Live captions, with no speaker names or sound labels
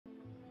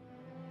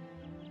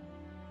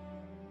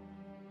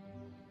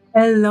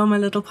Hello, my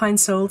little pine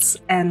souls,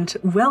 and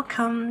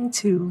welcome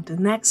to the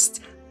next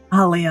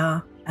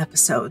Palia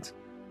episode.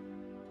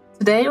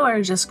 Today,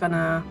 we're just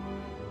gonna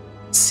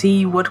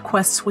see what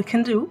quests we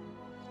can do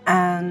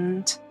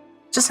and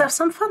just have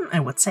some fun, I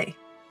would say.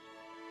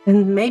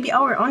 And maybe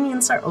our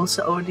onions are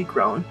also already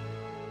grown.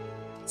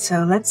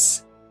 So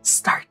let's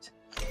start.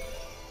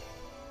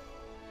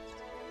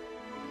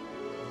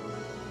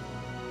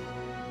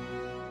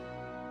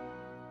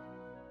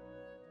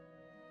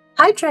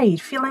 Hydrate!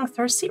 Feeling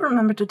thirsty?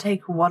 Remember to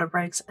take water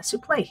breaks as you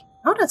play.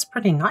 Oh, that's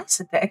pretty nice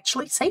that they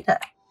actually say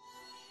that.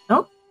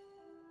 Oh?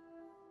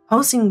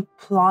 Housing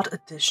Plot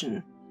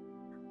Edition.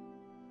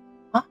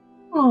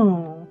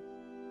 Oh.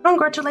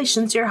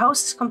 Congratulations, your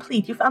house is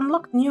complete. You've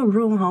unlocked new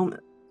room home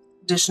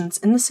editions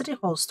in the City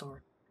Hall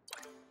store.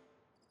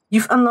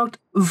 You've unlocked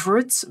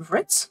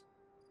Vrits?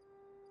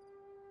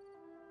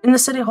 In the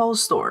City Hall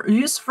store.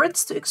 Use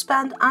Vrits to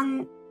expand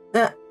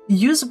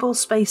usable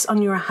space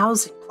on your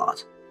housing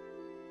plot.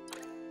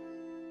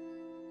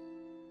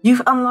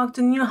 You've unlocked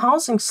a new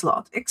housing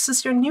slot.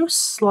 Access your new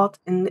slot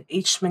in the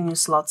H menu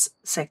slots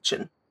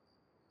section.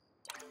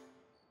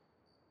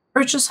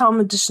 Purchase home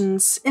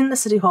editions in the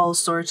City Hall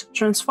store to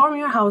transform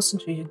your house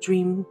into your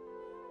dream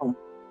home.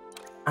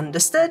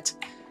 Understood?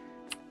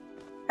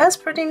 That's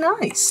pretty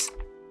nice.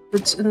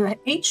 But in the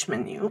H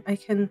menu, I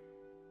can...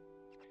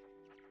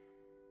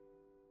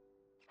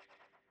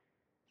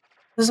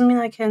 Doesn't mean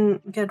I can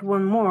get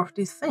one more of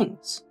these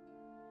things.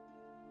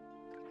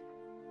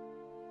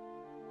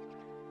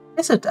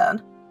 Is it that?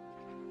 Then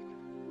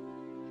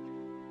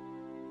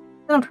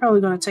I'm probably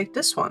gonna take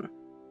this one.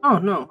 Oh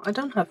no, I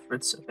don't have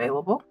Fritz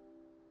available.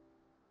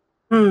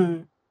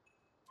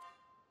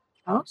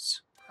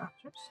 House,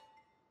 crafters,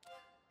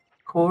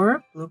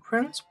 core,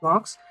 blueprints,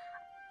 blocks.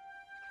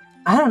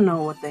 I don't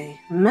know what they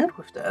meant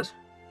with that.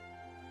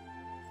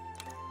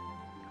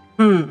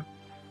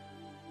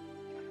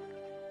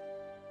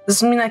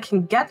 Doesn't mean I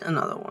can get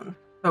another one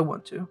if I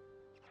want to.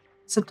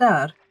 Is it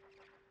that?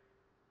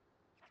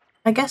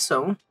 I guess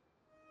so.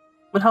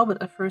 But how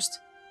about I first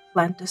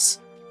plant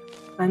this?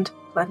 Plant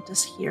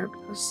this here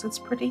because it's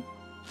pretty.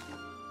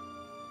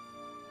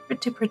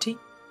 Pretty.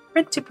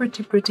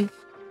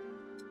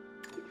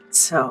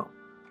 So,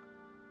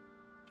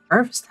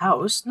 harvest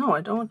house? No,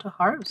 I don't want to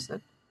harvest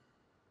it.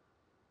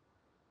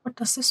 What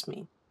does this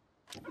mean?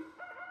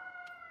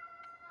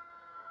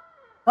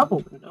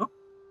 Double window?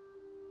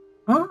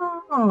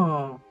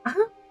 Oh,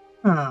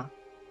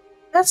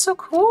 that's so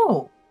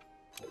cool.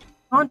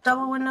 I want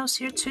double windows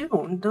here too,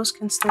 and those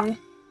can stay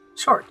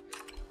short.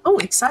 Oh,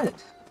 excited.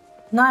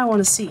 Now I want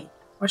to see.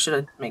 Or should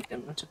I make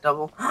them into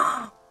double?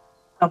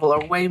 Double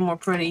are way more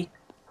pretty.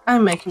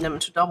 I'm making them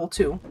into double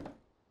too.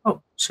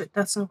 Oh, shit,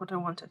 that's not what I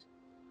wanted.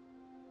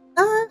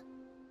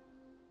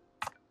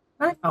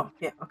 Right? Oh,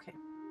 yeah, okay.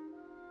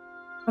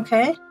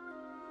 Okay.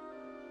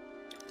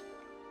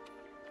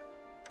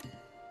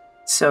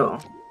 So,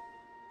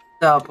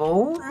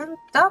 double and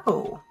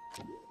double.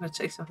 I'm gonna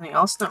take something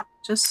else. No,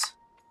 just...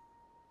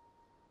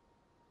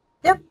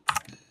 Yep,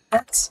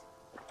 that's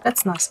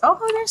nice. Oh,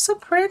 they're so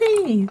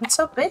pretty. It's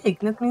so big.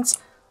 That means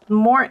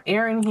more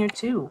air in here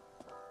too.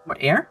 More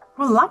air?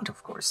 More light,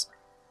 of course.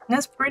 And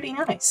that's pretty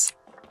nice.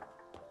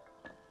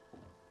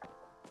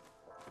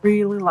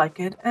 Really like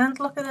it. And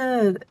look at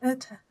it.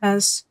 It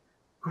has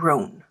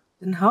grown.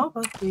 Then how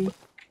about we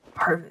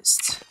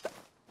harvest?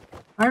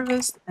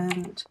 Harvest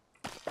and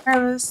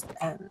harvest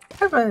and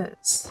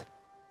harvest.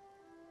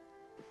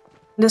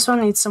 This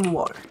one needs some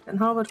water. Then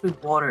how about we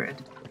water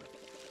it?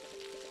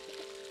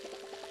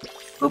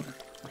 Boop.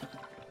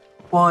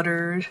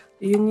 Watered.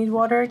 Do you need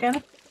water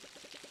again?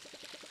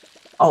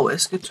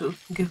 Always good to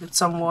give it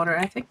some water,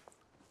 I think.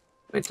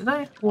 Wait, did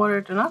I water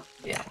it enough?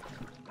 Yeah.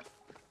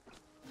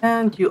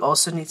 And you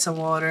also need some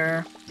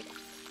water.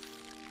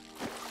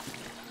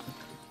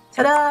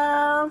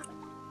 Ta-da!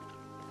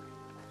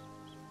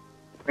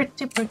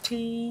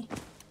 Pretty.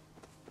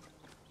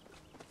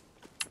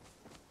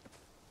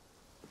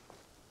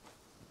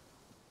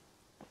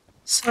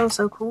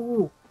 So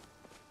cool.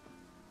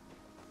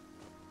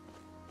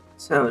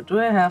 So, do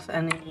I have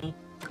any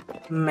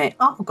mail?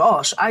 Oh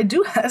gosh, I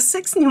do have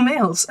 6 new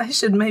mails. I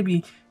should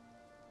maybe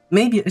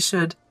I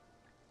should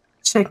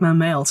check my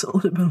mails a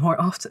little bit more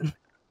often.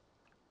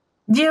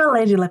 Dear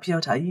Lady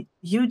Lepiota,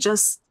 you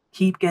just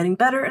keep getting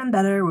better and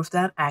better with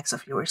that axe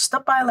of yours.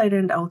 Stop by later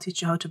and I will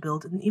teach you how to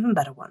build an even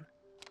better one.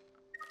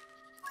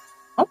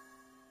 Oh,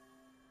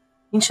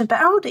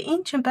 the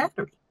ancient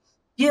battery.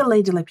 Dear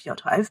Lady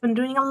Lepiota, I've been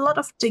doing a lot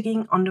of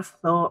digging on the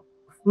flow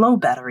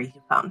battery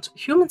you found.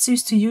 Humans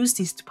used to use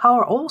these to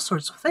power all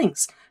sorts of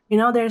things. You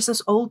know, there's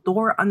this old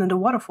door under the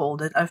waterfall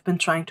that I've been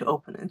trying to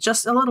open. It's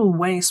just a little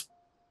ways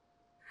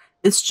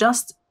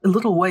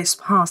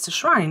past the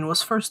shrine we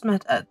first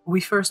met at.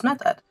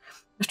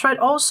 We've tried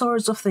all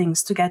sorts of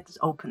things to get it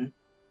open.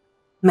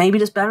 Maybe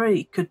this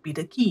battery could be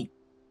the key.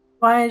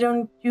 Why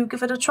don't you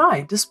give it a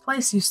try? This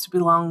place used to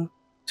belong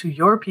to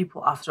your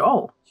people after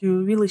all.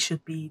 You really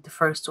should be the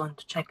first one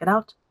to check it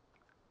out.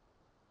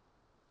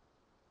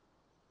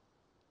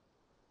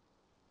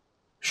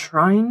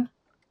 Shrine?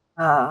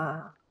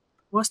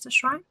 What's the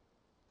shrine?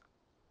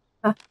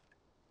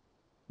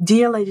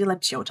 Dear Lady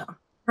Lepiota,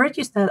 heard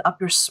you set up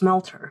your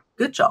smelter.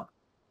 Good job.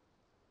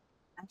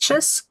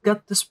 Duchess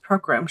got this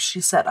program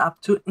she set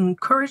up to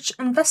encourage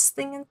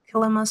investing in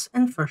Kilama's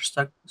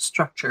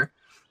infrastructure.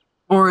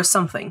 Or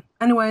something.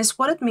 Anyways,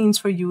 what it means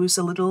for you is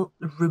a little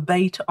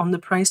rebate on the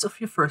price of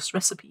your first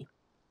recipe.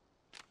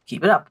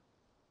 Keep it up.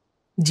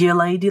 Dear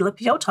Lady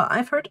Lepiota,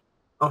 I've heard...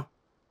 Oh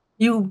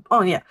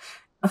yeah.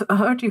 I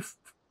heard you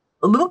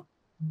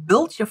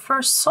built your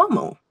first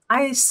sawmill.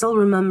 I still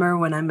remember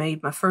when I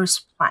made my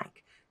first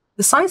plank.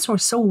 The signs were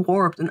so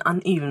warped and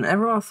uneven,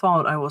 everyone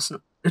thought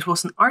it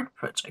was an art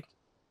project.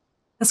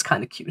 That's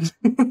kind of cute.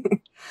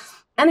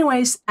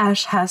 Anyways,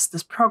 Ash has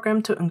this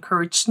program to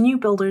encourage new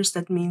builders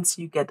that means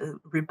you get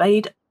a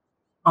rebate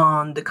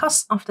on the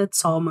cost of that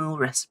sawmill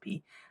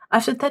recipe.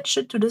 I've attached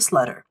it to this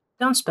letter.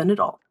 Don't spend it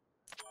all.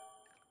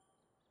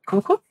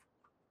 Cool.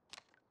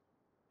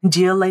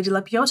 Dear Lady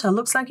Lepiota,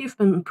 looks like you've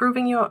been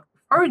improving your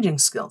foraging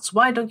skills.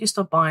 Why don't you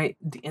stop by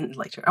the inn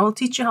later? I will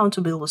teach you how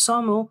to build a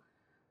sawmill.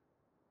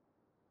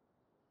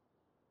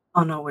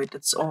 Oh no, wait,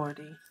 that's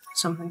already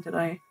something that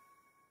I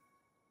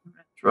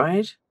read,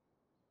 right?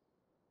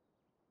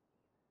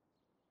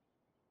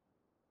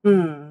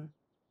 I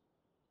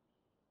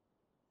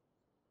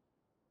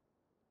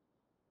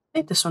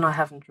think this one I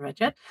haven't read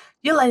yet.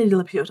 Dear Lady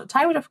Lepiota,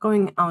 tired of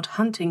going out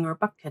hunting or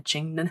bug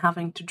catching, then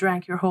having to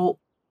drag your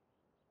whole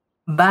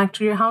back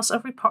to your house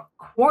every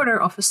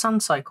quarter of a sun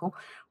cycle?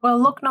 Well,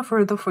 look no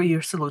further for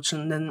your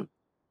solution than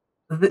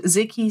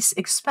Zicky's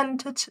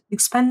expanded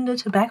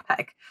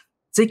backpack.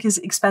 Zicky's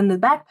expanded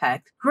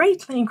backpack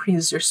greatly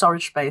increases your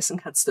storage space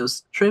and cuts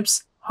those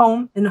trips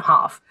home in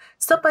half.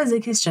 Stop by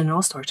Zicky's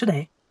general store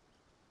today.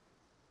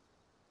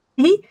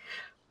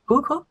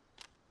 Cool.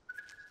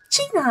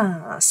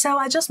 Gina! So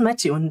I just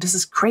met you and this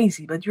is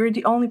crazy, but you're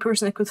the only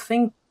person I could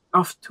think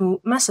of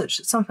to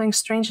message. Something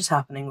strange is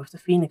happening with the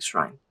Phoenix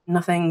Shrine.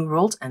 Nothing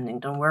world ending,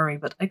 don't worry,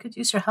 but I could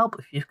use your help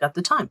if you've got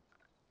the time.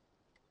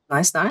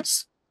 Nice.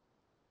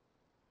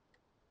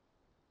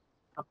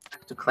 Oh, I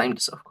have to claim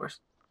this, of course.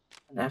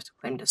 And I have to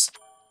claim this.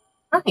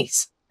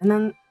 Nice! And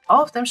then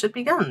all of them should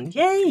be gone.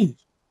 Yay!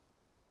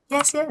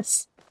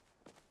 Yes.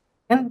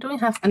 And do we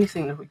have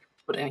anything that we can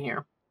put in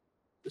here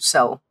to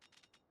sell?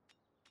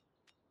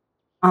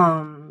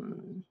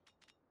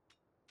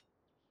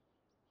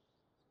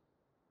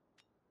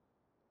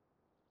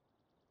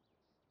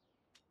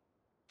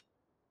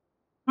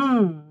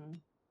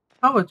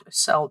 How would I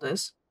sell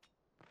this?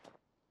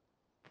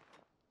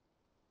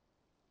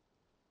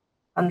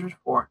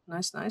 104.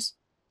 Nice.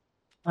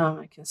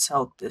 I can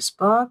sell this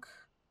bug.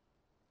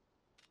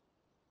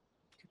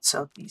 I can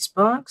sell these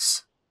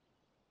bugs.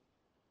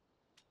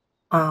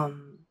 I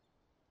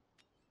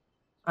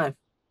have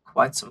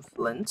quite some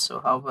flint, so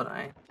how about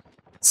I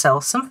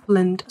sell some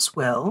flint as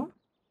well?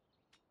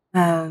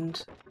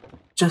 And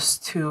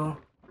just to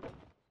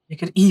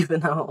make it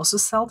even, I'll also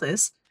sell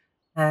this.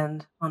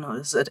 And, oh no,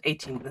 this is at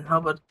 18. Then how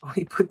about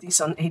we put these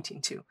on 18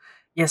 too?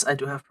 Yes, I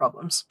do have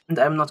problems. And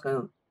I'm not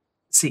going to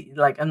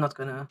I'm not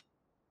going to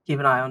keep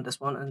an eye on this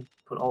one and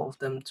put all of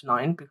them to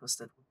 9 because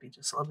that would be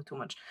just a little bit too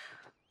much.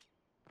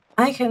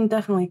 I can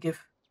definitely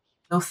give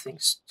those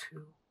things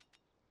to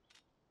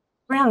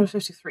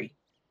 353. I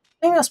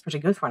think that's pretty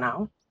good for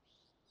now.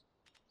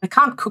 I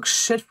can't cook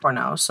shit for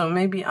now, so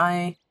maybe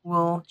I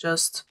will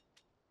just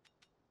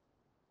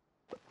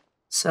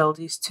sell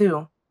these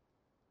too.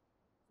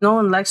 No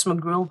one likes my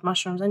grilled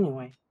mushrooms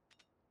anyway.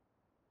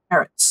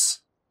 Carrots.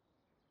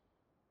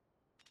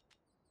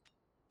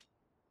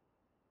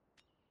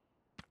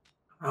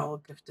 I will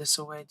give this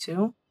away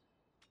too.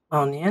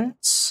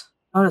 Onions.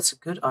 Oh, that's a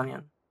good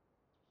onion.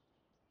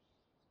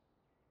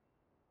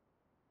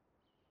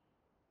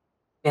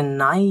 And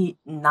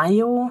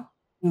Nayo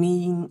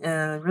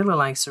really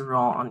likes the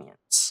raw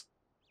onions.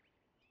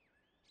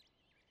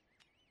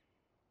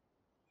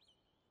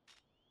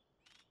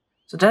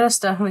 So that is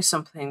definitely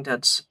something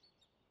that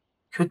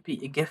could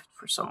be a gift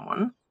for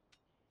someone.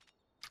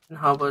 And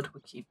how about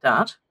we keep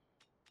that?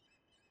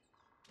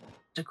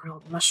 The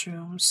grilled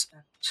mushrooms,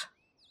 and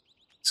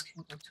this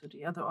can go to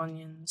the other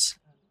onions,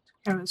 and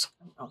carrots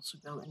can also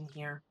go in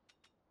here.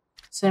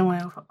 Same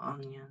way with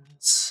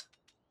onions.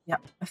 Yeah,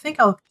 I think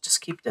I'll just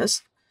keep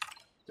this.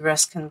 The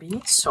rest can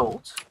be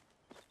sold.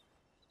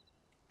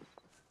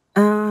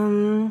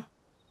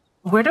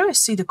 Where do I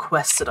see the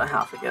quests that I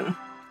have again?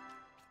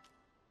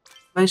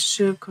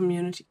 Relationship,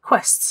 community,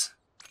 quests.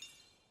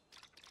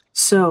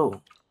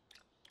 So,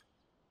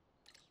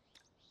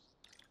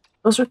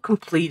 those are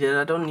completed.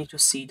 I don't need to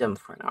see them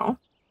for now.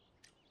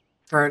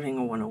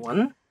 Gardening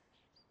 101.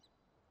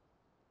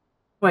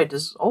 Wait,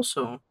 this is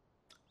also...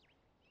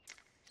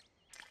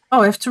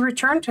 Oh, I have to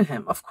return to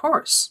him, of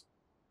course.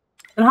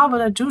 And how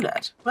about I do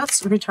that?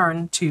 Let's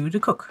return to the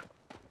cook.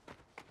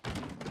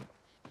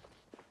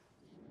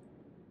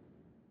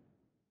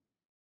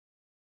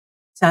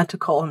 Sad to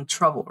call him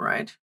Trouble,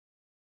 right?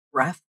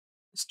 Wrath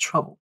is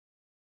trouble.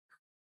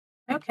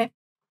 Okay.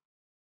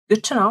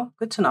 Good to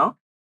know.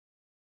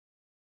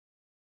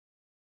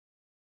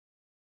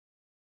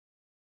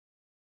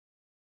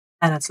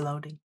 And it's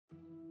loading.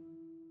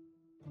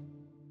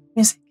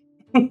 Music.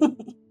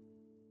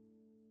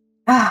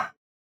 Ah,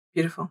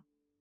 beautiful.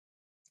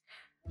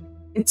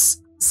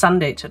 It's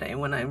Sunday today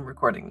when I'm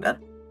recording that.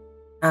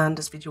 And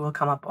this video will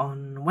come up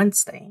on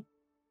Wednesday.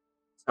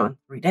 So in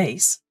 3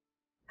 days.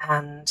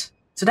 And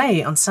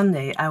today, on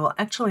Sunday, I will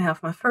actually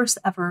have my first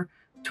ever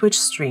Twitch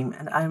stream.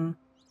 And I'm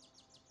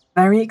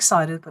very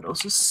excited, but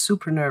also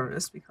super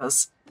nervous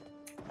because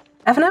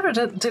I've never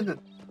did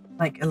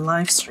like a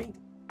live stream.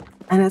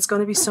 And it's going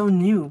to be so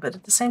new, but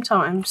at the same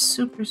time, I'm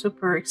super,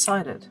 super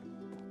excited.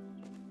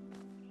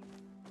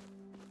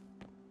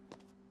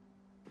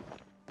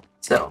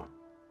 So,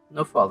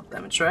 no fall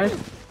damage, right?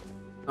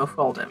 No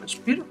fall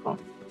damage. Beautiful.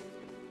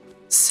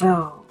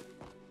 So,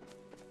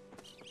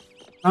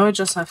 now I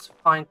just have to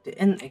find the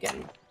inn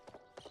again.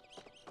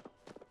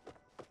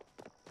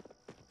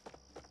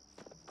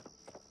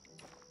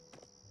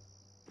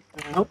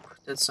 Nope,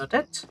 that's not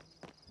it.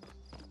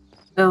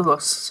 There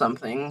looks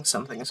something.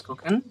 Something is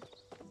cooking.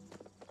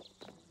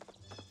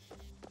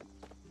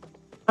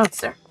 Oh,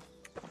 it's there.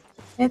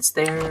 It's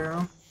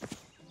there.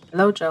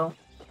 Hello, Joe.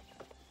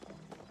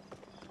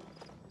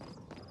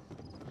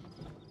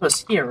 He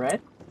was here,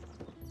 right?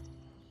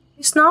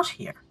 He's not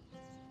here.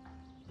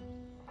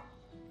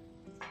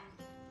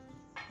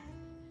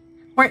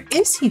 Where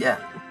is he then?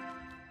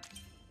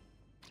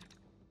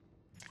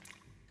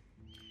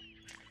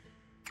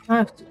 Do I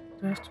have to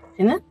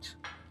pin it?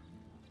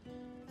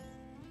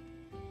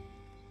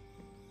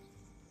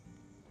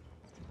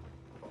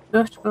 Do I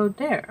have to go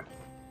there?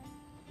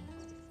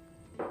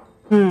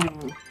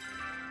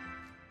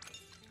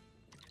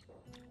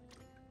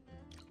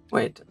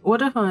 Wait,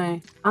 what if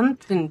I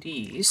unpin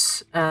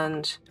these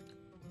and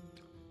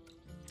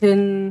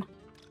pin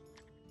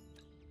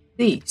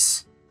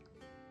these?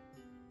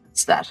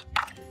 What's that?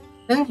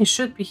 Then he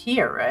should be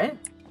here, right?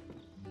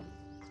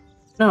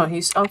 No,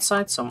 he's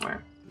outside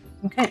somewhere.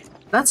 Okay,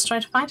 let's try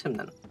to find him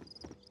then.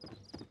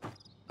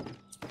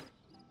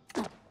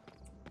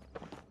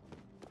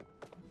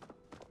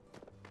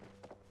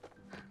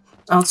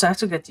 I also have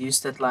to get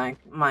used that like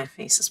my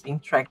face is being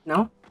tracked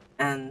now,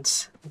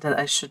 and that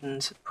I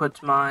shouldn't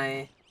put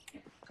my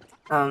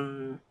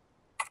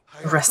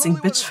resting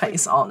bitch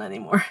face on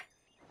anymore.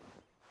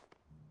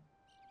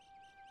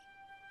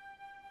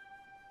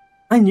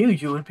 I knew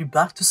you would be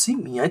back to see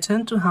me. I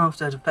tend to have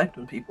that effect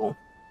on people.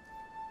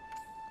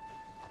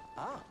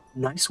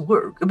 Nice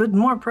work. A bit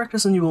more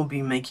practice and you will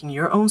be making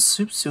your own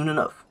soup soon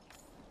enough.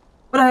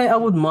 But I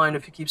wouldn't mind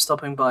if you keep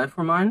stopping by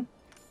for mine.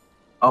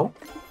 Oh,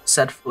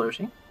 said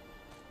flirting.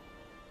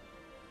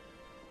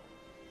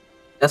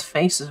 That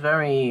face is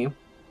very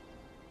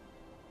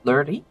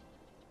flirty.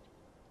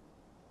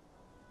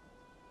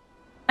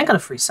 I got a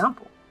free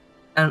sample.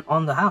 And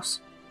on the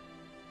house.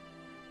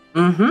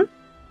 Mm-hmm.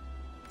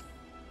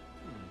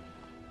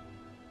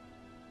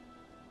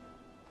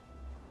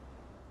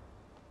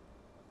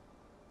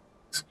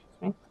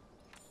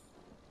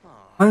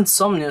 My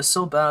insomnia is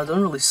so bad I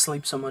don't really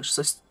sleep so much,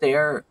 so I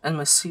stare at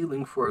my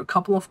ceiling for a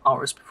couple of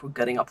hours before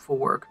getting up for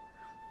work.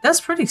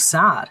 That's pretty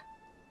sad.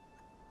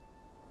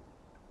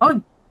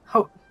 Oh,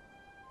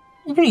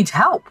 you need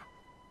help.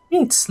 You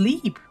need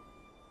sleep.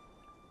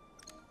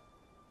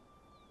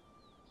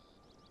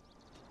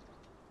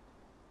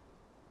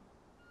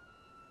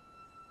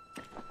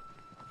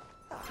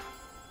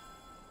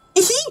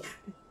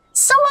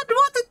 Someone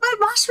wanted my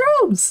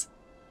mushrooms!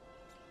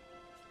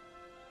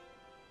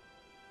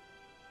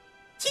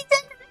 He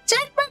didn't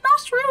reject my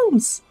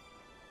mushrooms!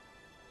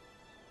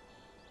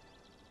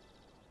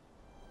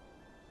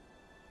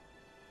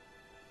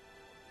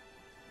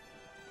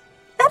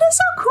 That is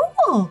so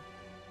cool!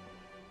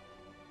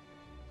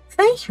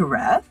 Thank you,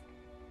 Rev.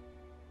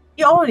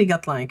 You already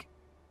got like...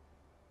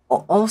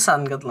 all of a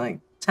sudden got like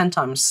 10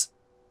 times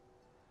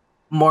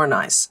more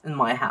nice in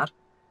my head.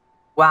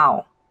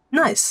 Wow.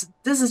 Nice.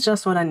 This is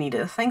just what I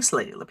needed. Thanks,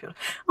 Lady Lepiota.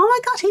 Oh my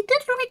god, he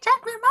didn't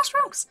reject my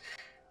mushrooms!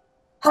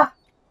 Ha!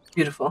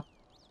 Beautiful.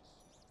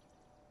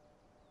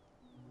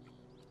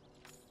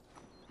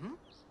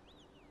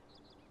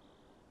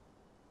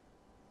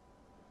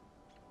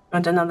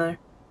 And another.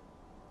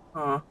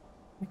 Oh,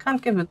 I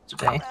can't give it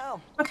today.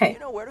 Okay. You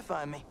know where to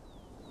find me.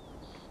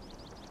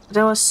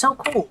 That was so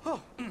cool. Oh,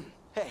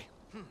 hey.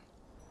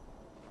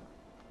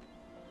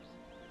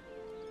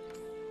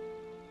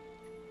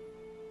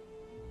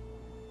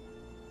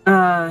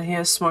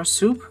 Here's more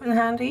soup in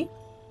handy.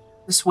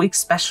 This week's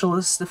special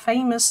is the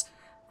famous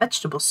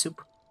vegetable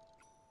soup.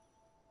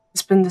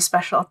 It's been the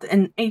special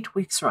in 8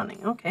 weeks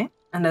running. Okay,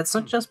 and that's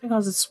not just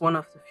because it's one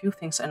of the few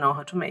things I know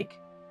how to make.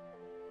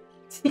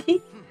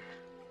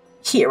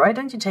 Here, why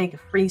don't you take a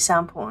free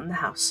sample in the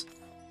house?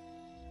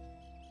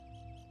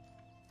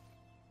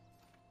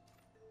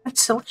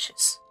 That's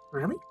delicious.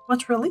 Really?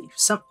 What relief?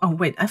 Oh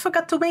wait, I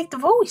forgot to make the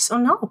voice. Oh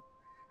no.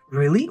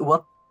 Really?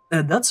 What?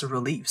 That's a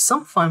relief.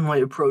 Some find my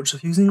approach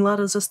of using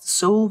lettuce as the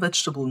sole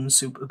vegetable in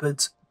soup a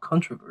bit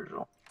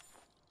controversial.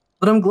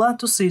 But I'm glad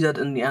to see that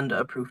in the end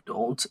I proved the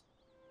old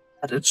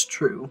adage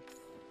true.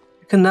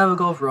 You can never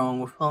go wrong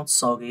without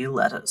soggy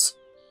lettuce.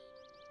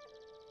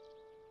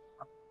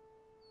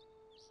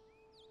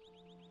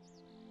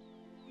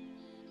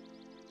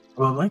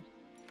 Probably.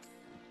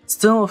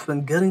 Still, I've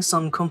been getting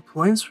some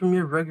complaints from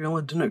your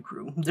regular dinner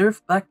crew. They've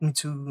begged me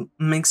to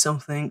make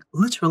something,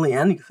 literally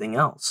anything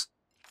else.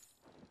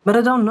 But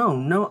I don't know,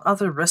 no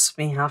other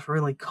recipe have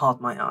really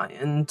caught my eye,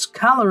 and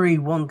Calorie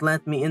won't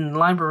let me in the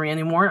library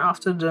anymore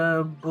after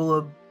the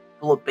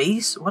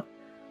Bouillabaisse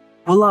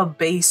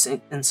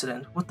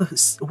incident. What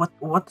is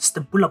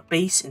the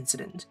Bouillabaisse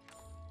incident?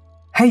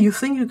 Hey, you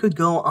think you could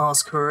go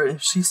ask her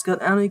if she's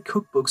got any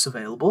cookbooks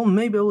available?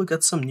 Maybe I will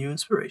get some new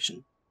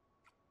inspiration.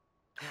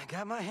 I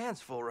got my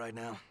hands full right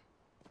now.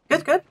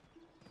 Good, good.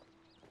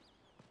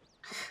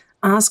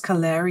 Ask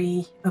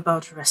Calorie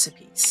about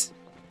recipes.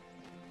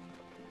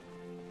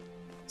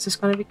 Is this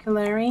gonna be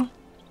Calorie?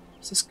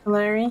 Is this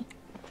Calorie?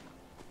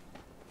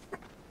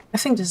 I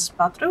think this is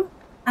Patru.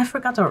 I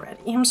forgot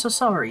already. I'm so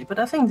sorry, but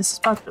I think this is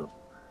Patru.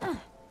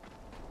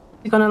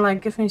 You're gonna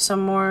like give me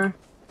some more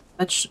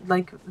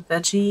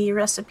veggie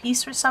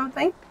recipes or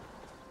something?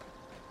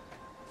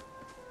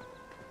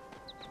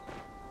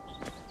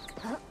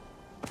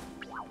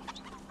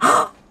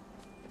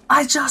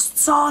 I just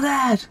saw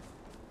that!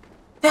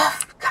 They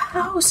have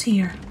cows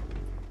here!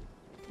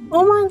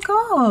 Oh my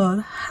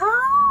god!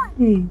 Hi!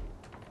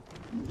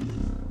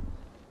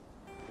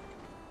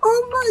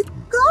 Oh my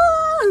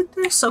god!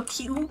 They're so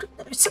cute!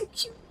 They're so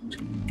cute!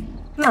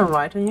 Can I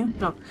ride on you?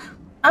 No.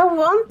 I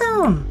want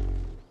them!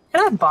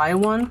 Can I buy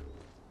one?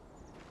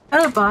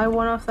 Can I buy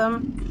one of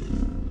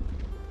them?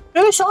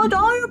 They're so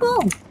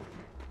adorable!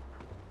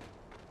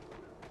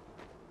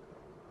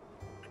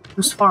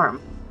 Whose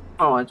farm?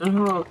 Oh, I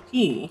don't have a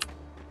key.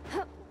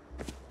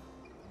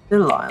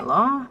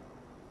 Delilah?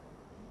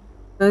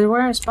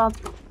 Where is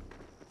Badru?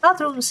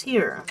 Badru is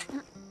here.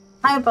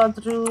 Hi,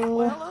 Badru.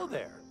 Well, hello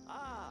there.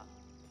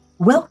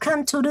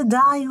 Welcome to the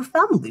Dayu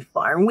family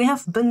farm. We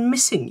have been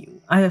missing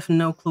you. I have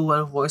no clue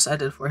what voice I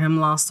did for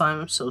him last time.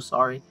 I'm so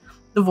sorry.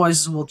 The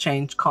voices will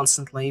change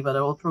constantly, but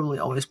I will probably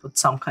always put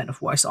some kind of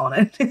voice on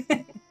it.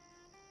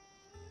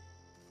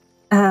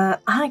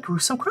 I grew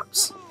some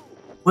crops.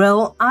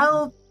 Well,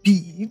 I'll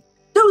be.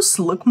 Those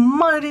look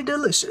mighty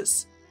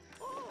delicious.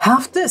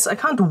 Have this. I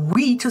can't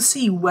wait to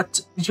see what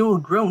you'll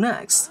grow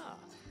next.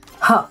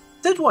 Ha!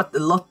 Did work a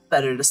lot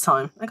better this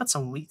time. I got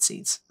some wheat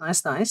seeds.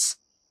 Nice, nice.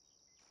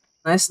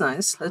 Nice,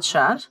 nice. Let's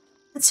chat.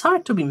 It's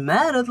hard to be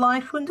mad at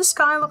life when the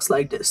sky looks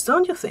like this,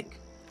 don't you think?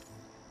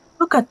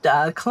 Look at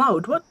that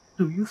cloud. What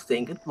do you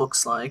think it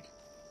looks like?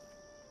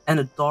 An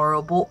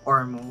adorable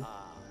Ormu.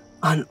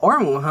 An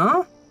Ormu,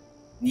 huh?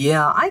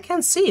 Yeah, I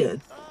can see it.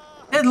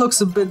 It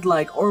looks a bit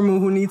like Ormu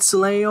who needs to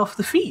lay off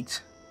the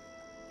feet.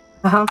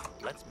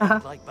 Let's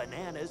make like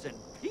bananas and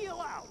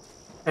peel out.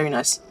 Very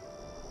nice.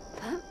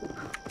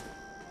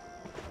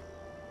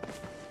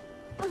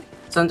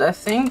 So I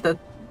think that...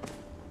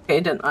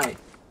 Okay, then I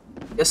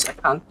guess I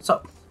can't...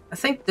 So, I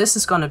think this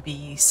is gonna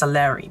be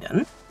Salary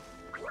then.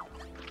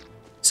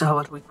 So how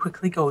about we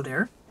quickly go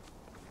there?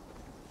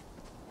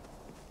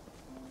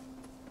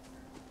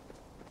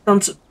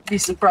 Don't be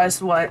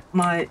surprised why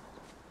my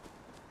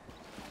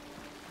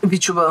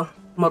VTuber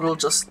model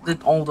just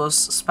did all those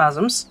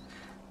spasms.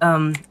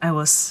 I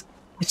was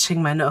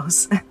itching my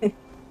nose.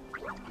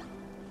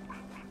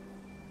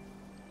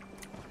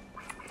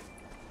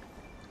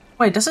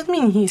 Wait, does it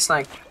mean he's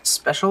like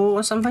special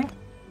or something?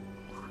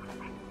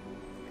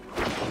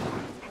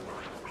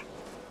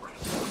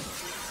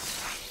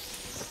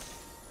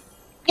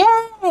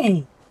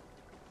 Yay!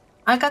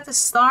 I got the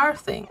star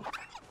thing.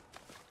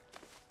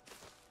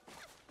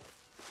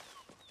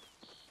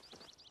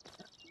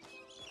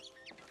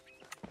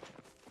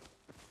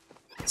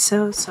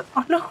 So,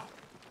 oh no!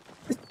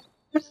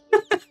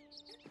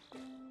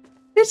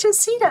 Did you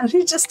see that?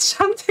 He just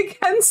jumped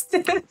against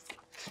it.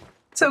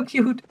 So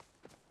cute.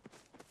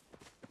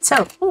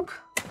 So, oop.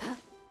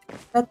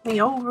 Let me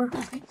over,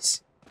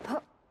 please.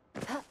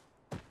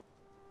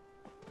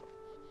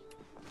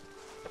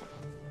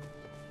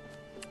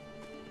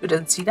 You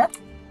didn't see that?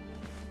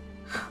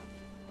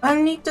 I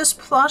need this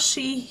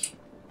plushie.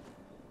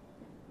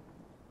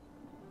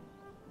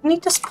 I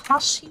need this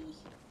plushie.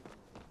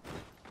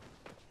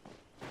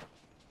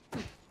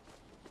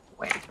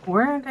 Wait,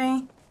 where are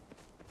they?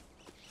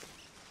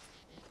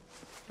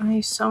 Are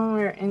they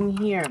somewhere in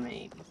here,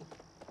 maybe?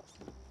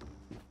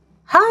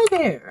 Hi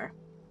there!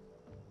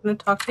 Can I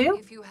talk to you?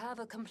 If you have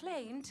a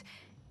complaint,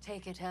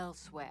 take it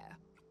elsewhere.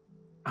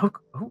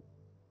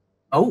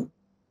 Oh,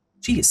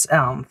 she's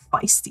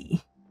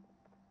feisty.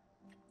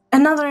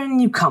 Another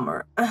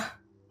newcomer.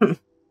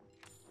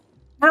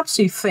 Perhaps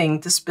you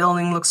think this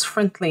building looks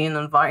friendly and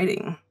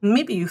inviting.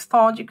 Maybe you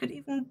thought you could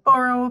even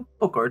borrow a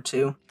book or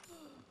two.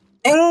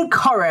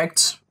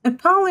 Incorrect! A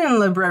Palian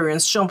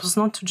librarian's job is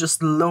not to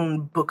just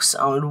loan books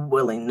out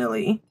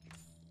willy-nilly.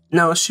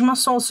 No, she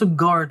must also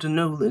guard the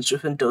knowledge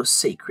within those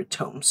sacred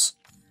tomes.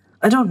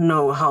 I don't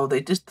know how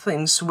they did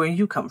things where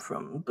you come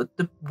from, but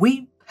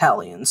we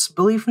Palians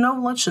believe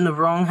knowledge in the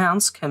wrong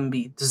hands can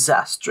be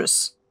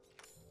disastrous.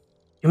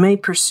 You may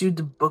pursue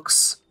the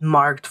books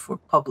marked for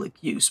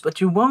public use, but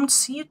you won't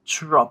see a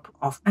drop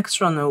of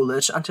extra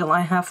knowledge until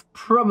I have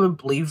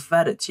probably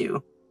vetted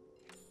you.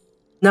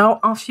 Now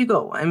off you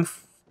go. I'm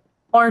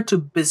far too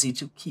busy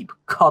to keep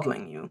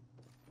coddling you.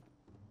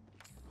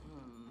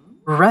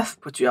 Ref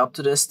put you up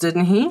to this,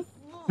 didn't he?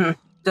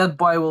 That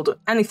boy will do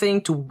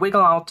anything to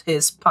wiggle out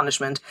his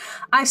punishment.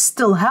 I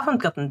still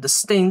haven't gotten the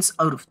stains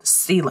out of the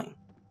ceiling.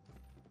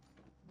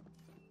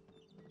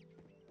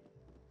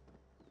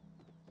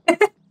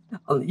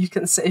 Well, you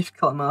can save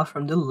Kilma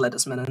from the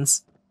lettuce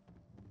menace.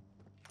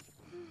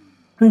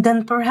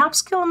 Then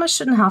perhaps Kilma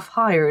shouldn't have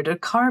hired a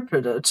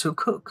carpenter to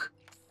cook.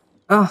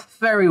 Oh,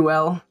 very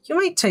well. You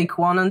may take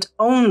one and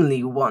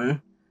only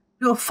one.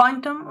 You'll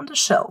find them on the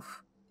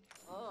shelf.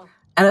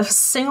 And if a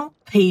single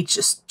page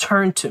is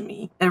returned to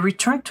me,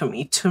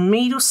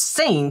 Tomato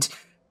Saint,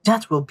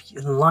 that will be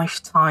a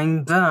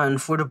lifetime burn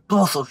for the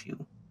both of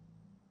you.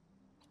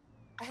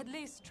 At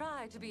least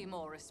try to be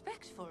more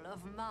respectful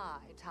of my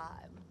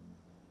time.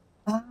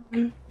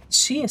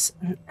 She is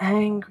an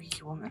angry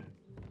woman.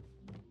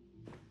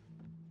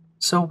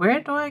 So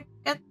where do I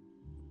get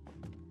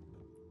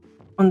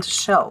on the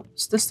shelf?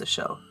 Is this the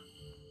shelf?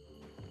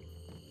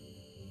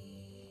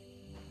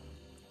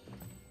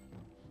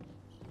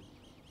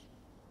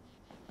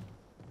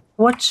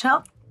 What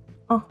shelf?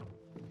 Oh,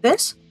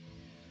 this?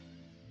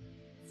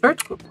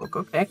 Third cookbook,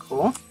 okay,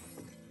 cool.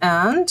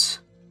 And...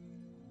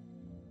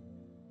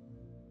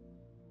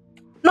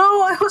 No,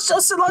 I was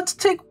just allowed to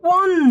take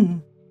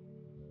one!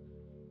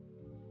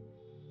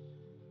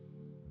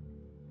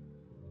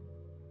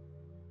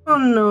 Oh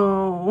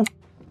no.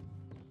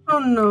 Oh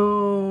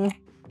no.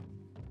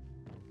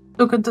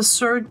 Look at the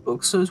third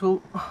book, so it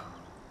will...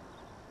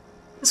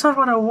 That's not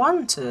what I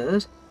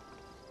wanted.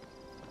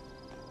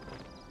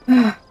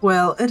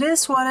 Well, it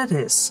is what it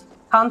is.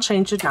 Can't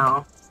change it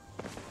now.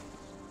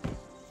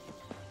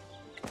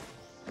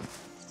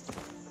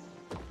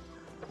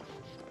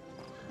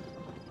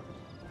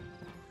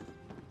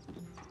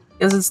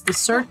 Guess it's the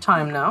third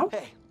time now.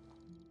 Hey.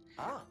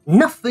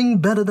 Nothing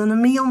better than a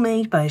meal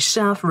made by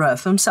Chef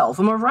Ref himself.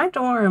 Am I right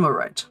or am I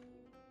right?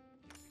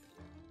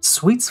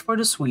 Sweets for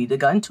the sweet, a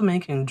guide to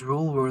making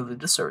drool-worthy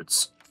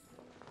desserts.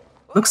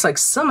 Looks like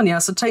somebody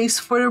has a taste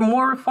for the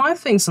more refined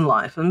things in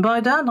life, and by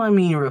that I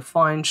mean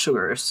refined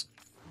sugars.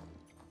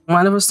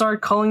 Mind if I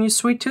start calling you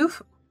Sweet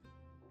Tooth?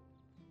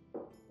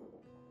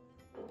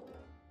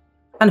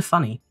 Kinda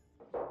funny.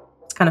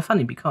 It's kinda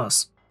funny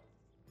because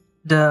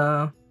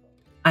the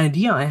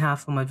idea I have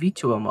for my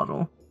VTuber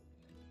model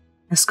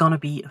is gonna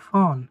be a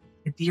fawn,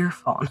 a deer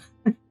fawn.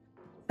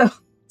 So,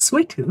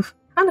 Sweet Tooth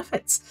kinda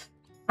fits.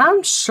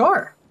 I'm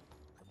sure.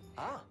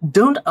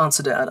 Don't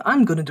answer that,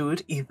 I'm gonna do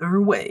it either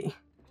way.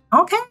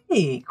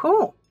 Okay,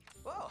 cool.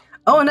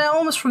 Oh, and I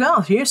almost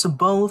forgot, here's a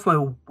bowl of my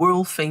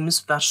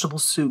world-famous vegetable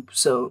soup,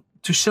 so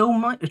to show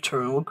my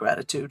eternal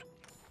gratitude.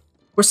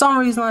 For some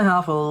reason I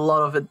have a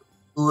lot of it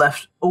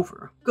left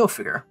over. Go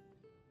figure.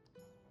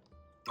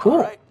 Cool.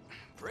 All right,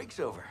 break's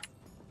over.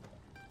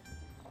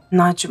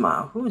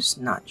 Najima. Who is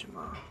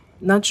Najima?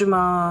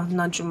 Najima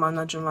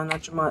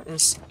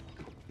is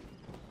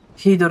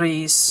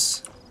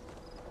Hidori's...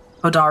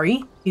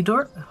 Hodari?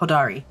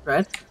 Hodari,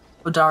 right?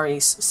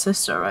 Hodari's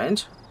sister,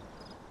 right?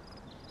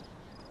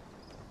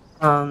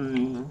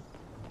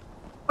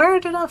 Where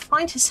did I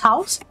find his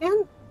house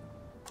again?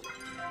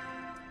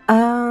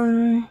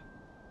 I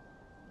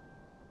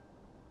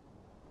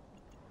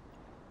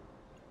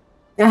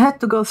had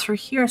to go through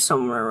here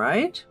somewhere,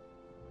 right?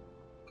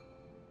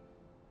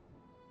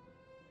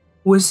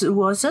 Was it?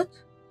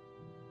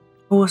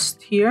 Or was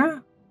it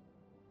here?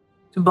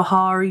 To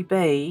Bahari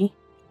Bay.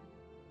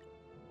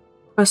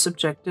 Quest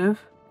objective.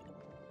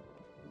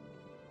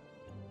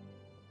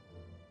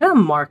 Is that a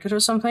market or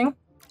something?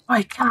 Oh,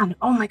 I can.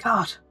 Oh my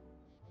god.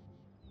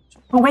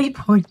 A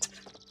waypoint.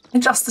 I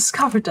just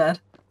discovered that.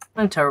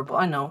 I'm terrible.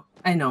 I know.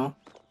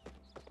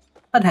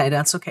 But hey,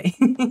 that's okay.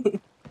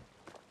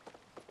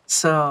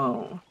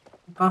 So,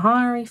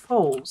 Bahari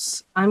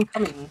Falls. I'm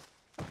coming.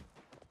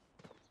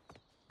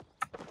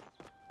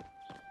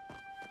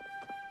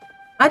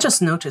 I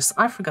just noticed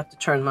I forgot to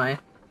turn my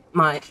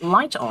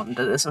light on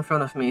that is in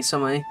front of me, so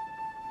my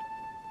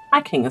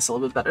tracking is a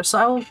little bit better. So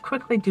I will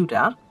quickly do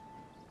that.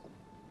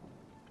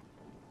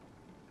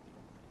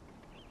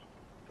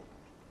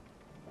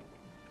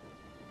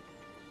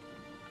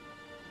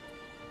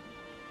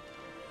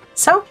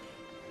 So,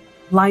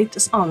 light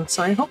is on,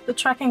 so I hope the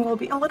tracking will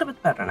be a little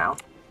bit better now.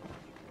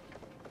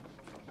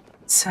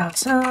 So...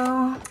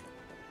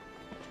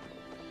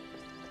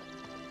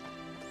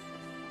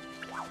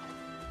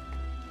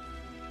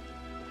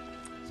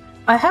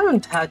 I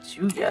haven't had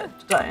you yet,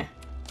 did I?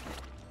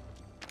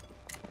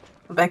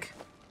 Go back.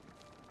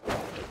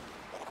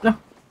 No.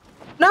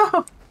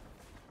 No!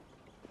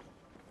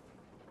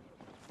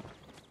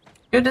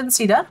 You didn't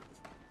see that?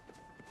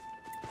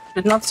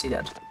 Did not see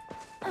that.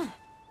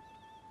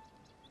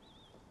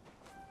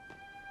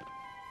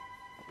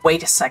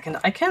 Wait a second,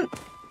 I can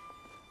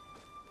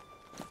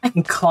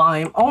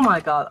climb. Oh my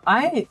god,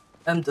 I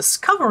am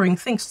discovering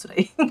things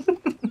today.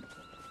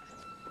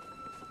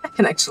 I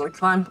can actually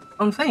climb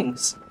on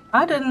things.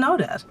 I didn't know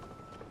that.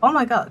 Oh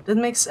my god, that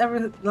makes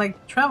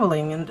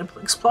traveling and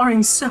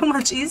exploring so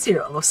much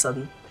easier all of a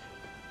sudden.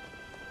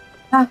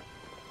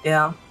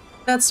 Yeah.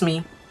 That's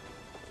me.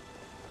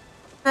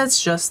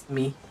 That's just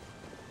me.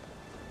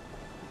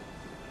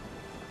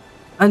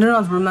 I do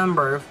not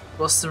remember if it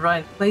was the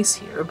right place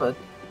here, but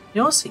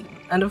you'll see.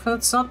 And if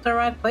it's not the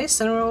right place,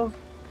 then we'll,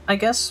 I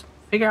guess,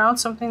 figure out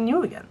something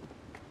new again.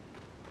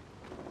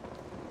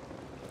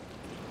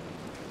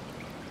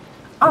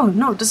 Oh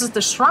no, this is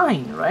the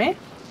shrine, right?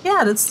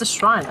 Yeah, that's the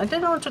shrine. I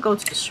didn't want to go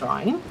to the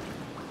shrine.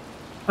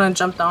 Can I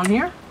jump down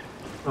here?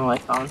 No, I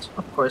can't.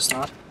 Of course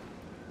not.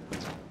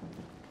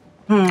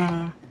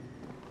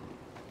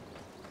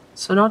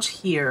 So not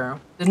here.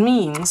 That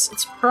means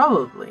it's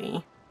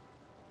probably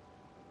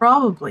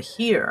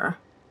here.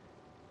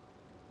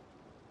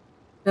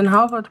 Then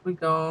how about we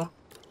go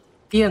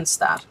here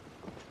instead?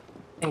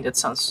 I think that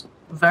sounds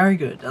very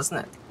good, doesn't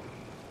it?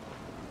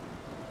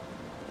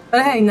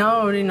 But hey, now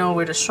I already know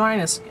where the shrine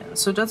is again,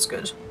 so that's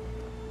good.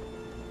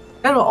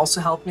 That will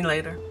also help me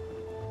later.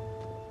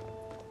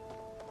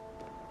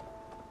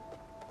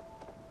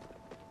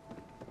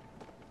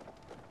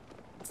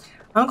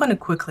 I'm gonna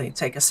quickly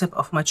take a sip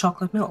of my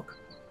chocolate milk.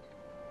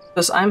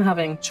 Because I'm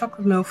having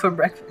chocolate milk for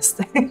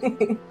breakfast.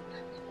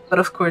 But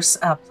of course,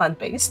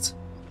 plant-based.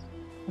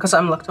 Because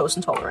I'm lactose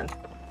intolerant.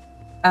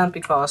 And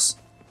because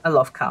I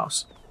love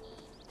cows.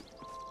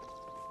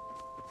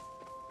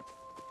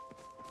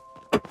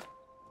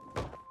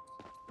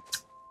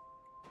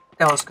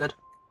 That was good.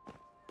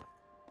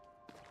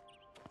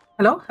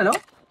 Hello? Hello?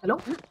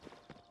 Hello?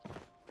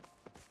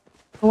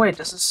 Oh wait,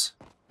 this is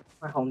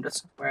my home.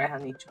 That's where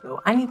I need to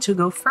go. I need to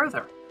go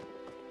further.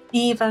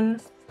 Even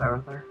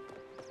further.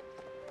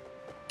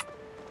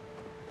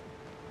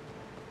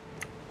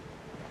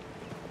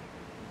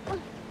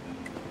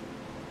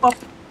 Up,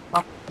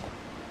 up,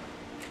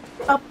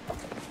 up,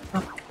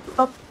 up,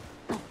 up,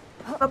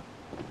 up.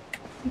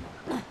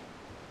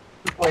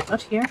 Wait,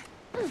 not here.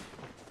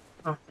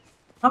 Oh.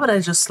 How about I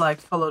just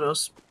like follow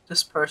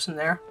this person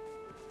there?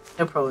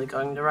 They're probably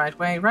going the right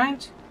way,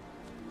 right?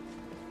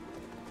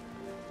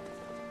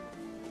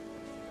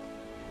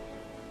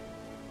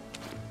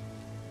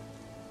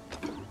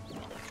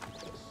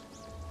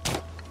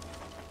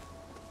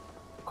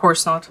 Of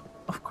course not.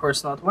 Of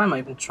course not. Why am I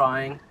even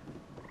trying?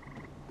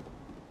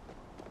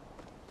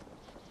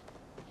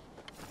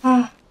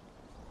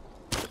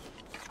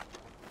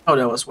 Oh,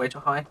 that was way too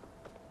high.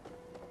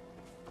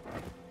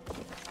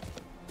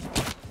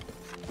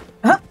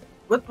 Huh?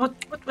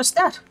 What was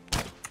that?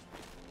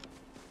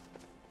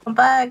 Come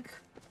back.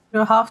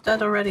 You're half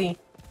dead already.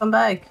 Come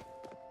back.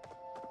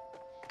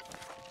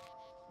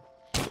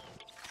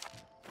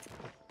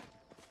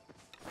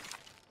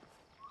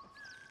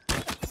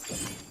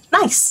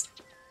 Nice!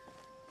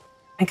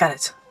 I got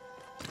it.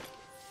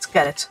 Let's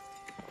get it.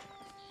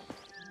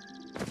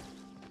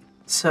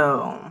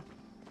 So,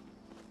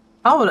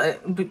 how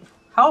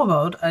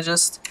about I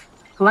just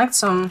collect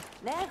some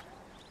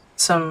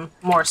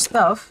more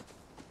stuff,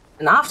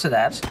 and after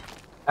that,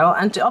 I will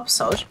end the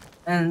episode.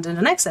 And in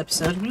the next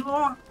episode, we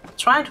will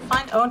try to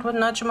find out what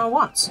Najima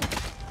wants.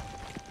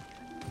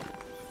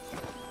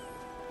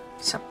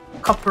 Some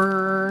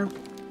copper.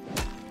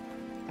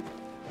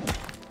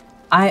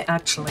 I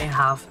actually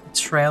have a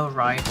trail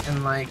ride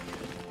in like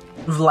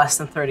less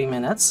than 30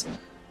 minutes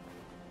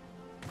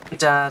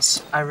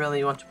that I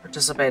really want to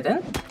participate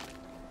in.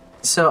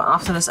 So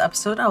after this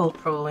episode, I will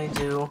probably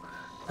do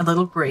a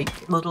little break,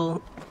 a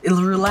little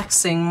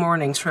relaxing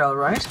morning trail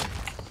ride.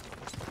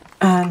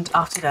 And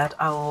after that,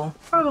 I will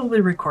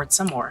probably record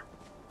some more.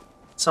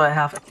 So I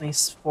have at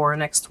least for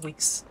next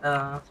week's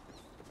all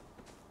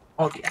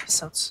the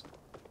episodes.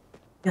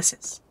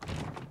 Yes.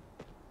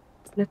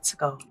 Let's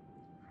go.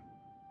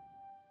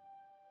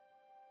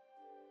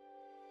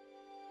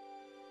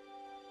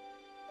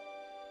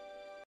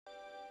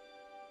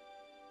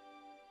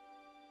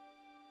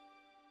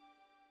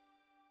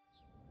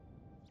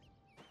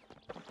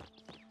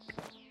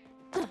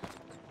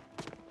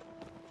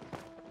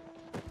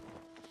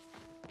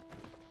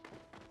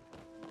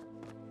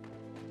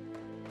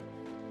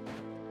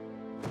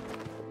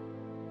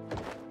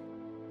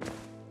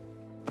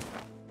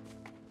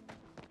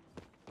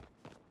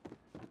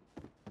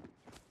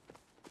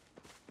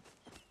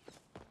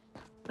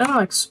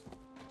 Alex,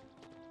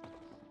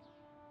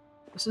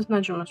 this is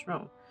Najuma's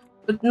room,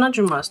 but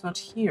Najuma's not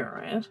here,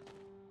 right?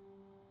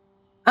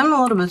 I'm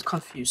a little bit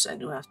confused, I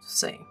do have to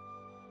say.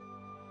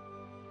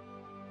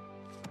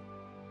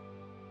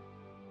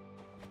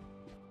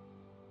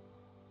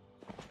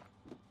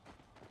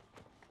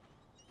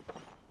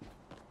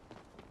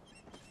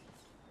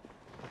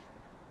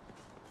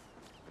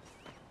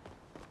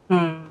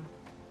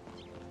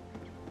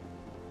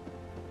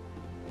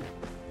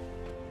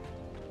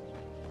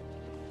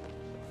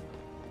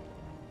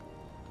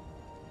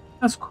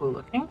 That's cool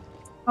looking.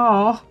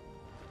 Oh,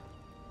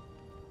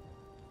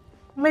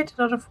 made it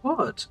out of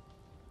wood.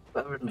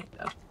 Whoever would make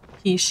that?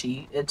 He,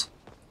 she, it,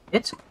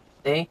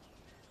 they,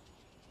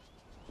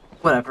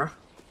 whatever.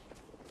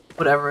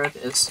 Whatever it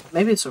is.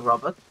 Maybe it's a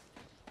robot.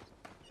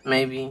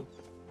 Maybe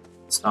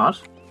it's not.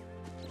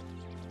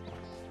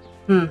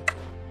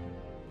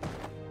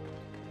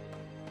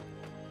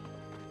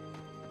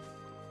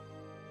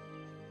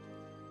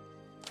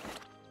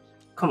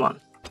 come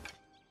on.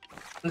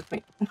 Let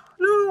me...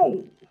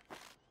 No!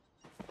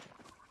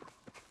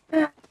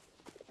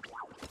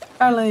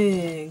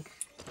 Garlic!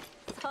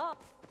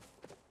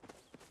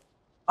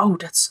 Oh,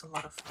 that's a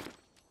lot of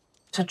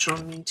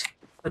potential meat.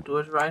 If I do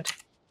it right.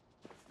 Can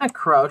I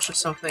crouch or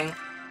something?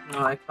 No,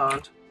 I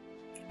can't.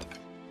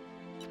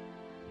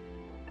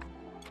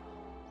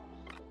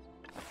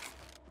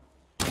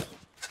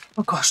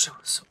 Oh gosh, that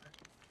was so bad.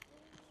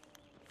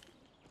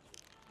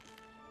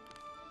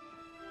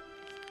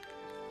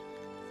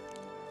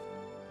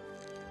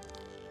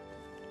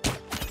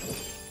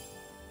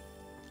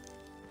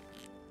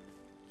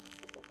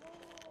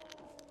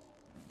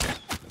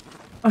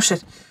 Oh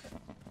shit.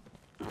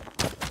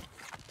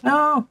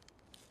 No!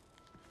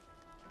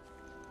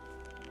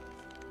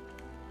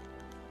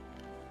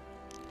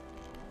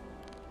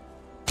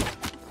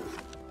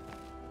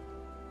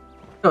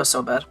 That was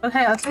so bad. But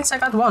hey, at least I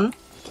got one.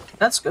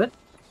 That's good.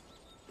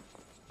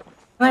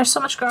 And there's so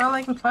much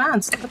garlic and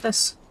plants. Look at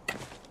this.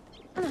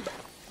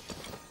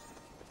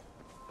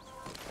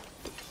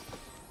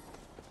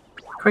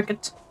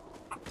 Cricket.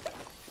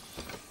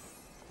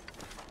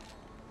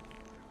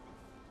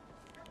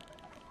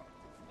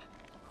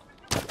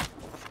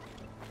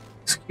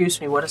 Excuse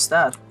me, what is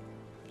that?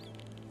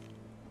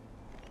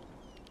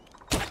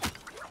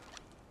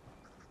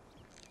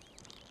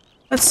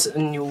 That's a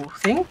new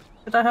thing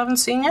that I haven't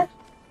seen yet.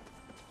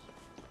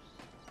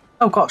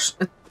 Oh gosh,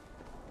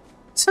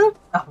 it's not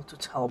able to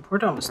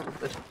teleport, I'm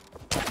stupid.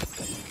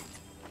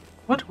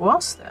 What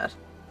was that?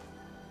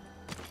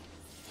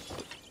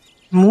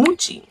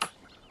 Muji.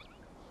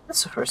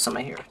 That's the first time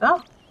I hear of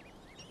that.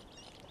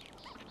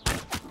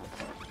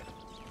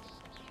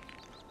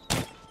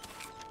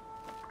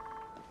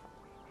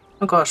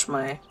 Oh gosh,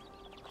 my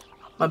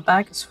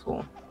bag is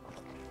full.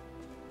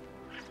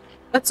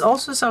 That's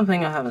also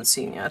something I haven't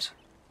seen yet.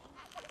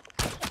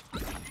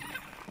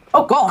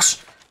 Oh gosh!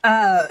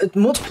 It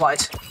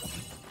multiplied.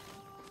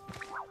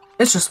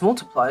 It's just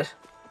multiplied.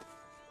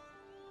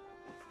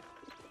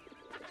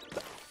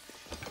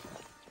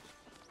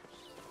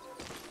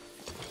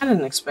 I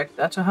didn't expect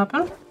that to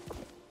happen.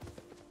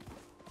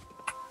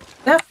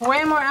 They have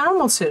way more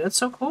animals here, that's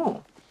so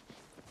cool.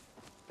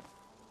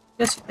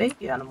 There's a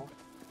baby animal.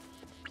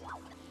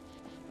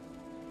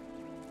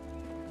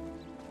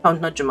 Found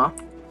Najima.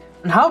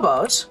 And how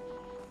about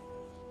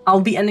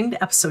I'll be ending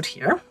the episode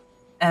here,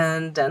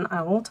 and then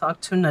I will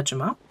talk to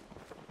Najima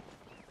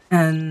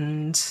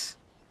and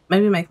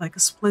maybe make like a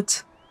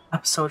split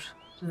episode.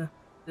 The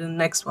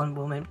next one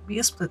will maybe be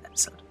a split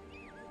episode.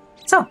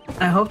 So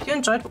I hope you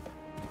enjoyed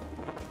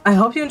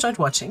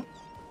watching.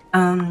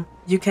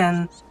 You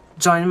can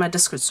join my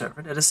Discord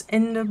server that is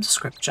in the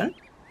description.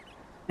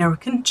 There we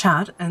can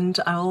chat, and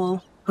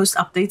I'll post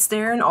updates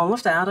there and all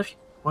of that if you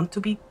want to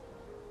be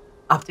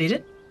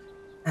updated.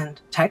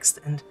 And text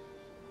and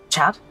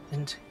chat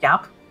and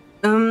yap.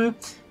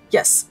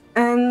 Yes,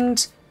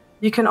 and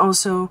you can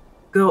also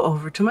go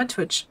over to my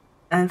Twitch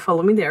and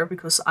follow me there,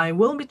 because I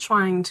will be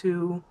trying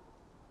to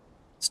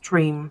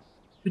stream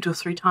 2 to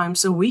 3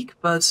 times a week,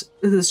 but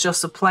it is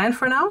just a plan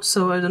for now,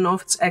 so I don't know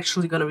if it's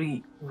actually gonna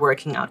be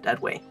working out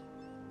that way.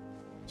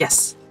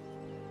 Yes.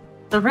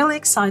 So really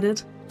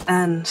excited,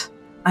 and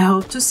I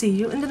hope to see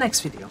you in the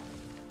next video.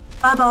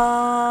 Bye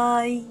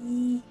bye!